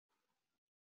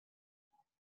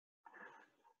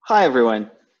Hi,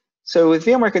 everyone. So with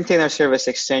VMware Container Service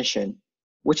Extension,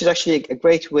 which is actually a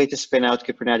great way to spin out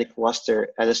Kubernetes cluster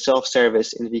as a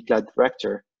self-service in vCloud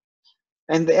Director.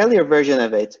 And the earlier version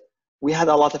of it, we had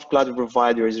a lot of cloud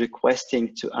providers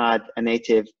requesting to add a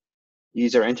native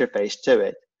user interface to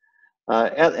it.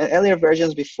 Earlier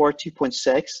versions before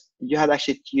 2.6, you had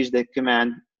actually to use the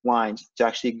command lines to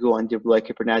actually go and deploy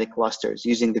Kubernetes clusters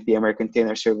using the VMware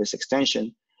Container Service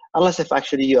Extension, unless if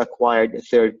actually you acquired a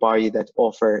third party that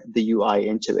offer the UI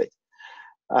into it.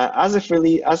 As of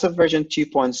version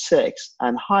 2.6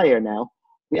 and higher now,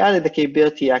 we added the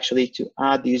capability actually to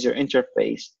add the user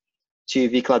interface to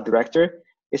vCloud Director.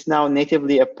 It's now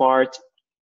natively a part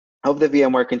of the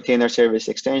VMware Container Service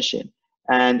Extension.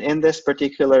 And in this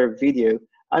particular video,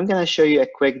 I'm going to show you a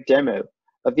quick demo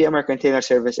of VMware Container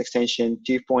Service Extension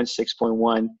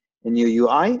 2.6.1, a new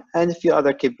UI, and a few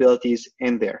other capabilities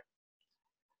in there.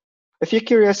 If you're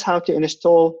curious how to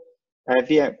install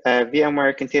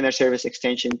VMware Container Service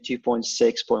Extension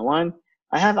 2.6.1,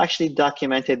 I have actually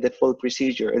documented the full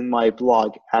procedure in my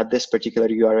blog at this particular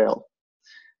URL.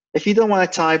 If you don't want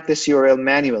to type this URL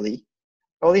manually,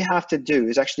 all you have to do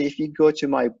is actually, if you go to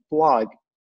my blog,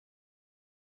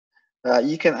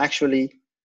 you can actually,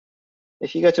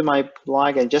 if you go to my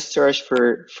blog and just search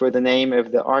for the name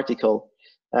of the article,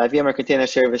 VMware Container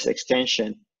Service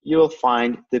Extension, you will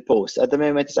find the post. At the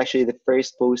moment, it's actually the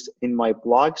first post in my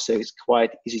blog, so it's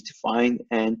quite easy to find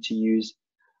and to use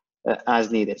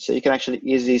as needed. So you can actually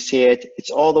easily see it. It's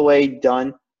all the way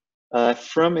done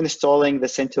from installing the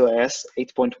CentOS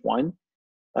 8.1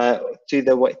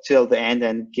 till the end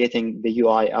and getting the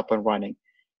UI up and running.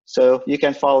 So you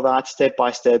can follow that step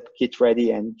by step, get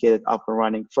ready and get it up and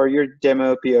running for your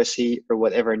demo, POC, or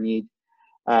whatever need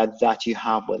that you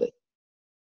have with it.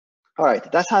 All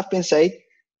right, that have been said,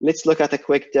 let's look at a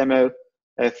quick demo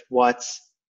of what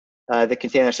the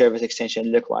container service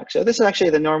extension look like. So this is actually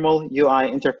the normal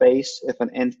UI interface of an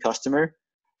end customer.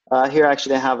 Here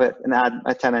actually I have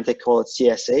a tenant, I call it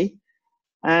CSA.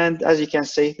 And as you can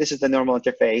see, this is the normal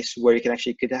interface where you can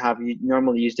actually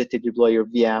normally use it to deploy your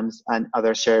VMs and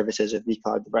other services of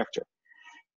vCloud Director.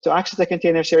 To access the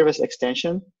container service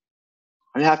extension,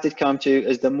 you have to come to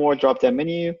is the more drop-down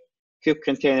menu,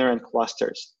 Kubectl and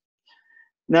clusters.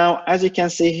 Now, as you can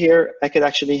see here, I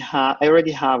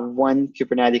already have one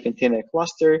Kubernetes container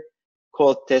cluster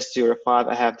called test05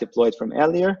 I have deployed from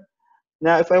earlier.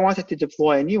 Now, if I wanted to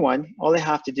deploy a new one, all I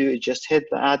have to do is just hit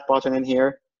the add button in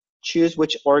here, choose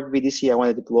which org VDC I want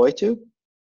to deploy to,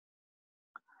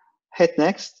 hit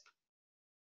next.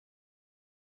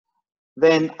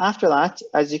 Then after that,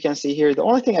 as you can see here, the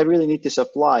only thing I really need to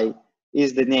supply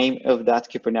is the name of that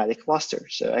Kubernetes cluster.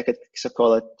 So I could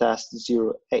call it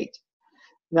test08.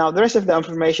 Now, the rest of the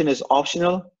information is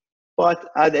optional, but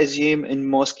I'd assume in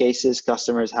most cases,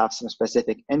 customers have some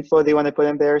specific info they want to put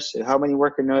in there. So how many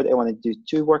worker nodes? I want to do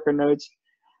 2 worker nodes.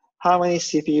 How many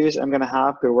CPUs I'm going to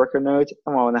have per worker node?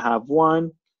 I want to have 1.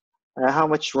 How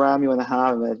much RAM you want to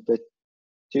have?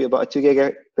 About 2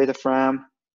 gigabit of RAM.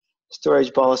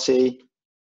 Storage policy.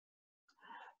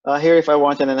 Here, if I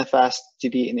want an NFS to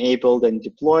be enabled and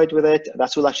deployed with it,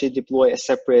 that will actually deploy a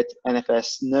separate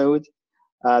NFS node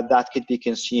that could be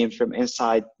consumed from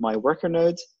inside my worker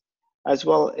nodes. As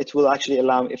well, it will actually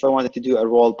allow, if I wanted to do a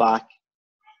rollback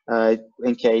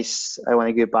in case I want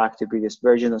to go back to previous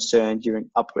version and so on during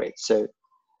upgrade. So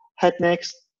hit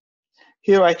next.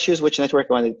 Here I choose which network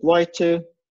I want to deploy to.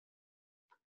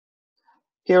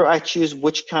 Here I choose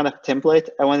which kind of template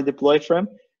I want to deploy from.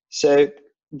 So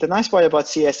the nice part about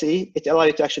CSE, it allows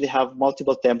you to actually have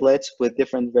multiple templates with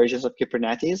different versions of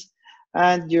Kubernetes,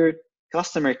 and your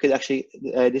customer could actually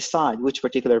decide which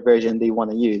particular version they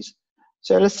want to use.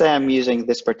 So let's say I'm using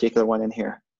this particular one in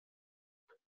here.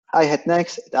 I hit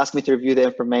next, it asks me to review the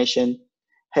information,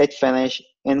 hit finish.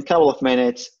 In a couple of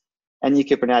minutes, a new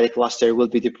Kubernetes cluster will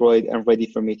be deployed and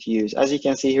ready for me to use. As you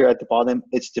can see here at the bottom,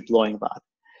 it's deploying that.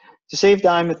 To save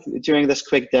time during this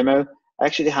quick demo, I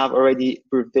actually have already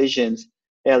provisioned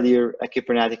earlier a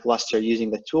Kubernetes cluster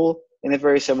using the tool in a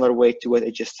very similar way to what I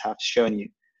just have shown you.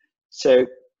 So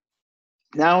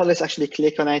now let's actually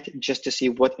click on it just to see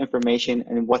what information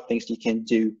and what things you can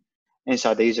do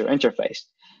inside the user interface.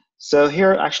 So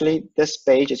here, actually, this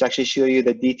page is actually showing you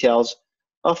the details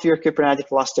of your Kubernetes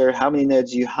cluster, how many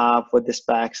nodes you have, what the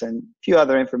specs, and a few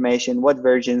other information, what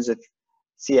versions of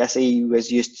CSE was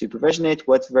used to provision it,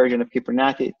 what version of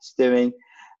Kubernetes it's doing,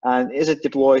 and is it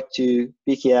deployed to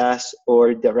PKS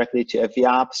or directly to a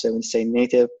VApp? So in say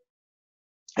native,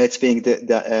 it's being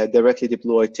directly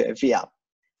deployed to a VApp.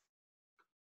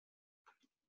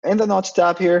 In the nodes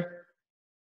tab here,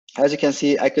 as you can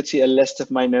see, I could see a list of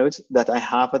my nodes that I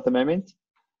have at the moment.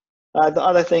 The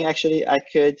other thing, actually, I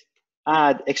could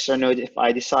add extra nodes if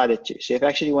I decided to. So if I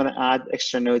actually want to add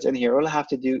extra nodes in here, all I have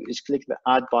to do is click the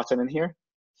add button in here.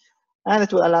 And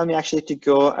it will allow me actually to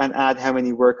go and add how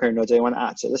many worker nodes I want to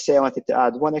add. So let's say I wanted to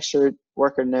add one extra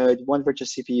worker node, one virtual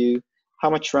CPU, how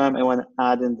much RAM I want to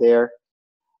add in there,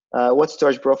 what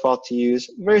storage profile to use.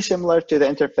 Very similar to the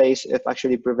interface of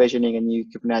actually provisioning a new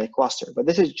Kubernetes cluster. But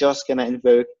this is just going to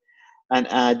invoke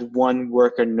and add one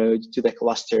worker node to the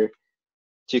cluster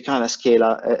to kind of scale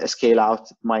out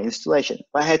my installation. If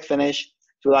I hit finish,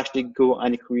 it will actually go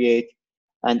and create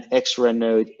an extra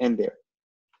node in there.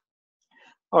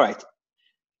 All right.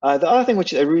 The other thing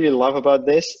which I really love about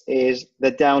this is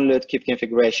the download kube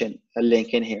configuration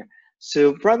link in here.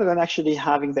 So rather than actually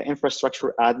having the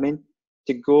infrastructure admin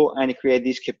to go and create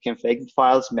these kube config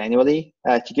files manually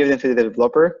to give them to the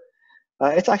developer,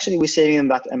 it's actually we're saving them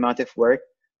that amount of work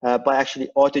by actually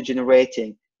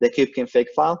auto-generating the kube config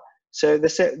file. So the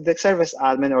service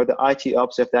admin or the IT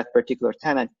ops of that particular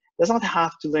tenant does not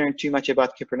have to learn too much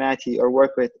about Kubernetes or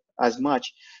work with as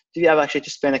much to be able actually to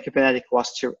spin a Kubernetes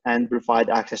cluster and provide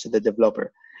access to the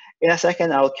developer. In a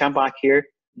second, I'll come back here,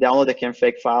 download the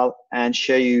config file, and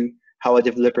show you how a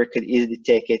developer could easily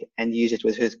take it and use it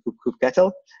with his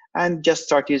Kubectl, and just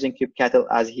start using Kubectl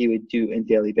as he would do on a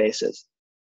daily basis.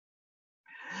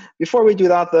 Before we do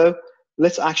that, though,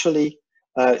 let's actually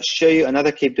show you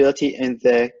another capability in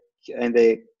the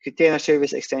Container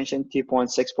Service Extension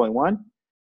 2.6.1,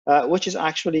 which is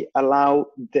actually allow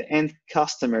the end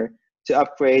customer to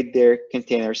upgrade their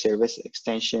container service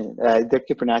extension, their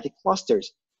Kubernetes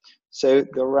clusters. So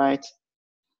the right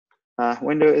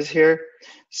window is here.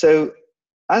 So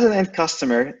as an end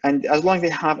customer, and as long as they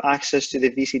have access to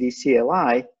the VCD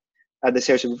CLI at the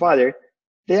service provider,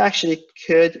 they actually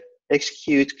could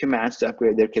execute commands to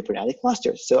upgrade their Kubernetes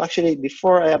clusters. So actually,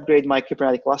 before I upgrade my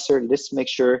Kubernetes cluster, let's make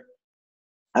sure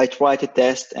I try to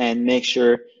test and make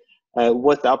sure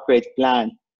what the upgrade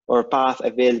plan or path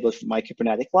available for my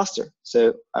Kubernetes cluster.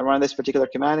 So I run this particular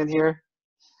command in here.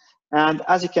 And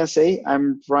as you can see,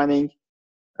 I'm running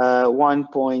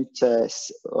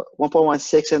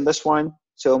 1.16 in this one.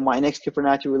 So my next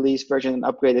Kubernetes release version and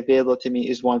upgrade available to me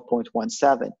is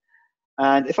 1.17.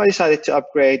 And if I decided to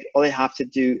upgrade, all I have to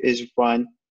do is run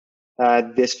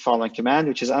this following command,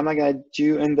 which is I'm not going to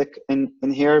do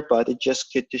in here, but it's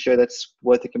just good to show that's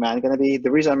what the command is going to be.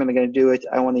 The reason I'm going to do it,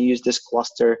 I want to use this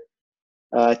cluster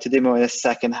to demo in a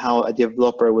second how a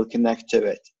developer will connect to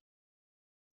it.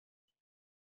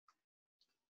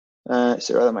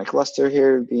 So rather my cluster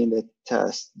here would be in the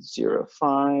test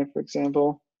 05, for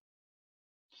example.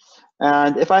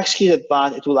 And if I execute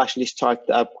that, it will actually start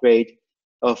the upgrade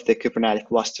of the Kubernetes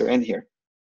cluster in here.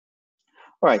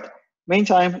 All right,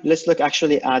 meantime, let's look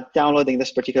actually at downloading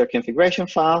this particular configuration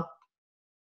file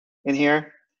in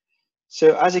here.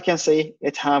 So as you can see,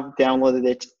 it have downloaded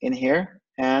it in here.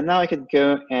 And now I could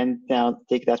go and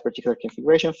take that particular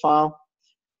configuration file.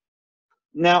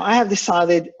 Now I have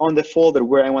decided on the folder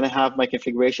where I want to have my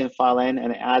configuration file in,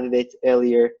 and I added it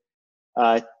earlier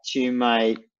to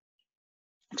my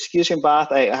execution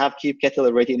path. I have Kubectl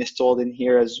already installed in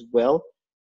here as well.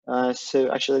 So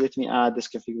actually, let me add this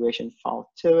configuration file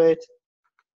to it.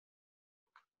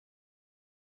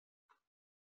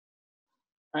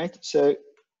 All right, so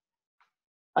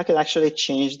I could actually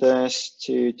change this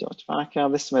to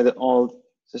 .backup. This is my old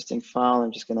existing file.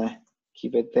 I'm just gonna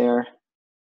keep it there.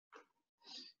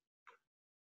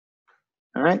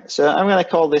 All right, so I'm gonna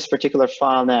call this particular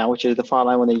file now, which is the file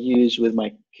I want to use with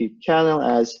my Kubectl,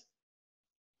 as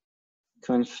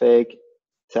config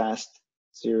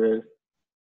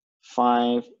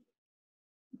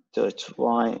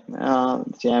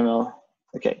test05.yml.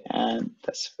 Okay, and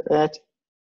that's it.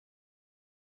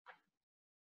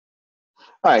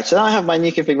 All right, so now I have my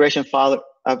new configuration file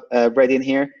ready in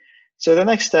here. So the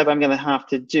next step I'm going to have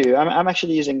to do, I'm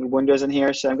actually using Windows in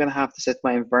here, so I'm going to have to set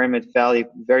my environment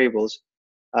variables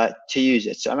to use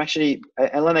it. So I'm actually, in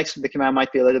Linux, the command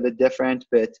might be a little bit different,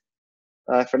 but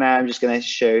for now, I'm just going to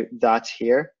show that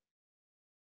here.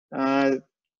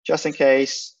 Just in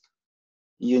case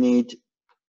you need,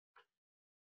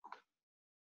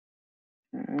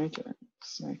 all right, a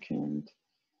second.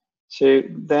 So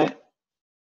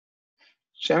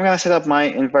I'm going to set up my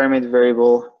environment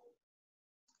variable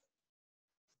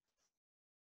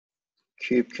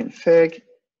kubeconfig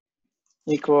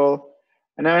equal,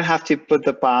 and now I have to put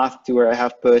the path to where I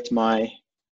have put my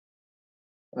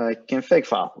config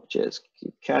file, which is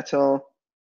kubectl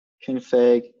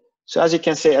config. So as you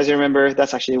can see, as you remember,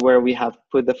 that's actually where we have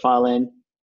put the file in.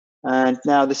 And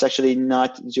now this is actually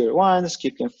not 01, it's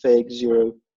kubeconfig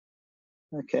 0.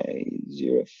 Okay,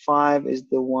 05 is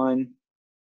the one.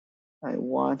 I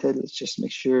wanted. Let's just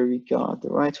make sure we got the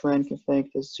right one. Config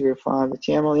this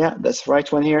 05.html. Yeah, that's the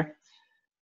right one here.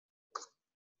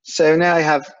 So now I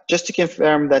have, just to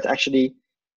confirm that actually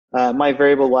my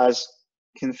variable was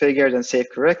configured and saved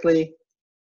correctly.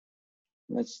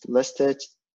 Let's list it.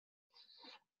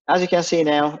 As you can see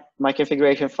now, my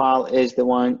configuration file is the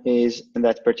one is in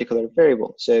that particular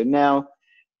variable. So now,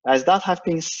 as that has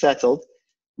been settled,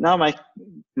 now my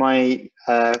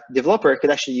developer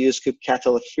could actually use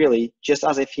Kubectl freely, just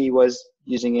as if he was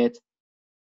using it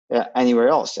anywhere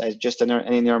else, as just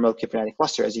any normal Kubernetes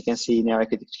cluster. As you can see now, I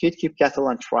could execute Kubectl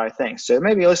and try things. So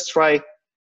maybe let's try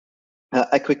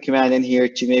a quick command in here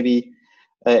to maybe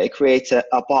create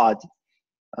a pod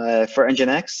for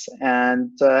Nginx,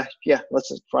 and yeah,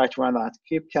 let's try to run that.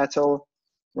 Kubectl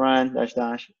run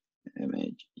 --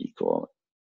 image equal.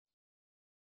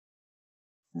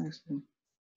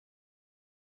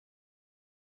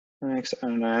 Next, I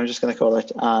don't know, I'm just going to call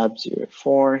it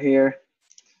ab04 here.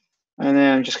 And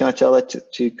then I'm just going to tell it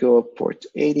to go port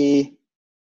 80.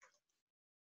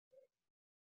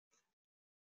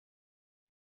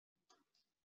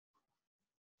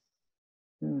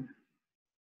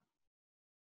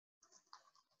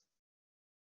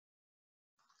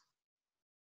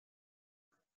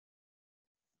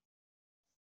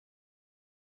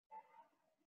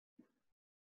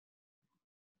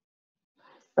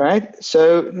 All right,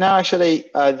 so now actually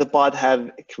the bot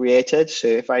have created. So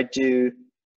if I do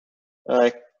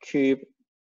kubectl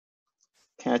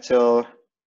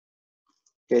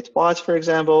get bots, for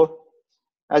example,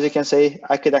 as you can see,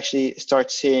 I could actually start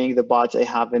seeing the bots I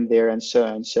have in there and so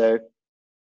on. So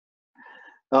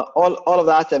all of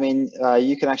that, I mean,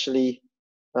 you can actually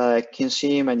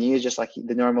consume and use just like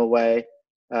the normal way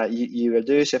you will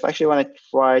do. So if I actually want to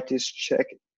try to check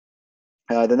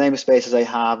the namespaces I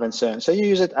have and so on. So you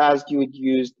use it as you would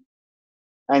use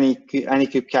any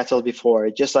kubectl before,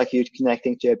 just like you're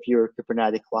connecting to a pure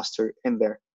Kubernetes cluster in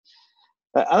there.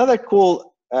 Another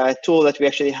cool tool that we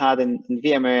actually had in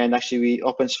VMware, and actually we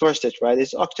open sourced it, right,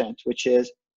 is Octant, which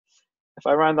is, if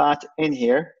I run that in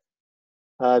here,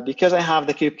 because I have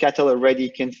the Kubectl already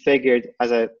configured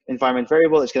as an environment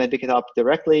variable, it's going to pick it up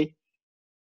directly.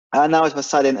 And now all of a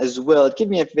sudden as well, it gives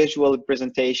me a visual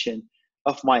presentation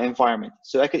of my environment.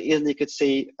 So I could easily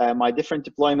see my different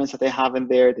deployments that I have in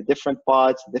there, the different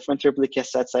pods, different replicate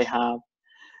sets I have,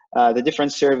 the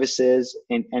different services,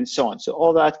 and so on. So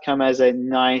all that come as a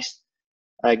nice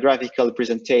graphical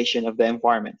presentation of the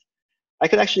environment. I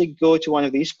could actually go to one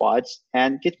of these pods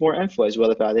and get more info as well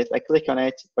about it. I click on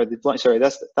it, or deploy. Sorry,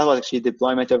 that was actually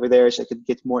deployment over there, so I could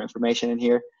get more information in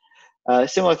here.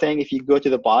 Similar thing, if you go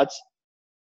to the pods,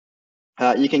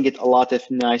 you can get a lot of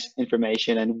nice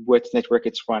information and what network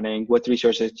it's running, what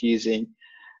resources it's using,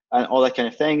 and all that kind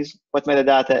of things. What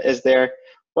metadata is there?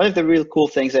 One of the real cool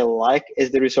things I like is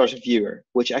the resource viewer,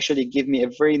 which actually give me a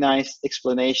very nice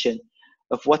explanation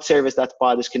of what service that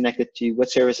pod is connected to, what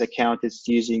service account it's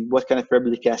using, what kind of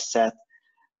replicate set,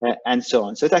 and so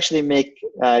on. So it actually make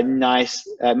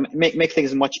make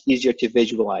things much easier to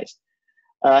visualize.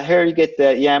 Here you get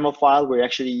the YAML file where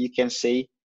actually you can see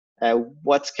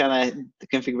what kind of the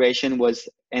configuration was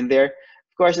in there.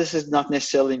 Of course, this is not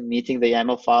necessarily meeting the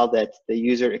YAML file that the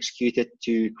user executed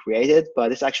to create it,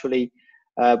 but it's actually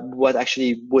what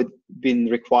actually would been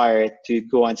required to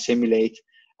go and simulate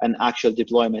an actual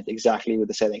deployment exactly with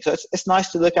the settings. So it's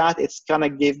nice to look at. It's kind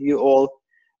of give you all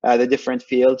the different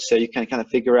fields, so you can kind of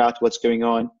figure out what's going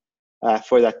on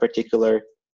for that particular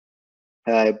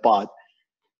pod.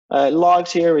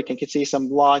 Logs here, we can see some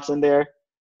logs in there.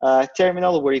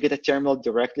 Terminal, where you get a terminal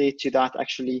directly to that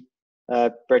actually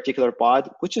particular pod,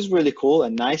 which is really cool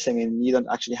and nice. I mean, you don't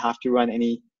actually have to run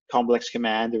any complex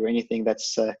command or anything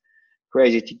that's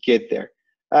crazy to get there.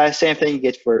 Same thing you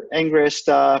get for ingress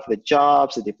stuff, the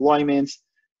jobs, the deployments.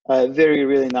 Very,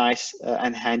 really nice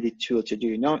and handy tool to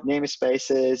do. No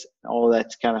namespaces, all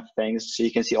that kind of things. So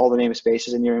you can see all the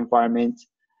namespaces in your environment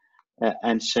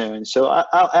and so on. So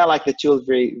I like the tool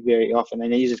very, very often,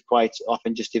 and I use it quite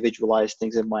often just to visualize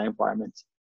things in my environment.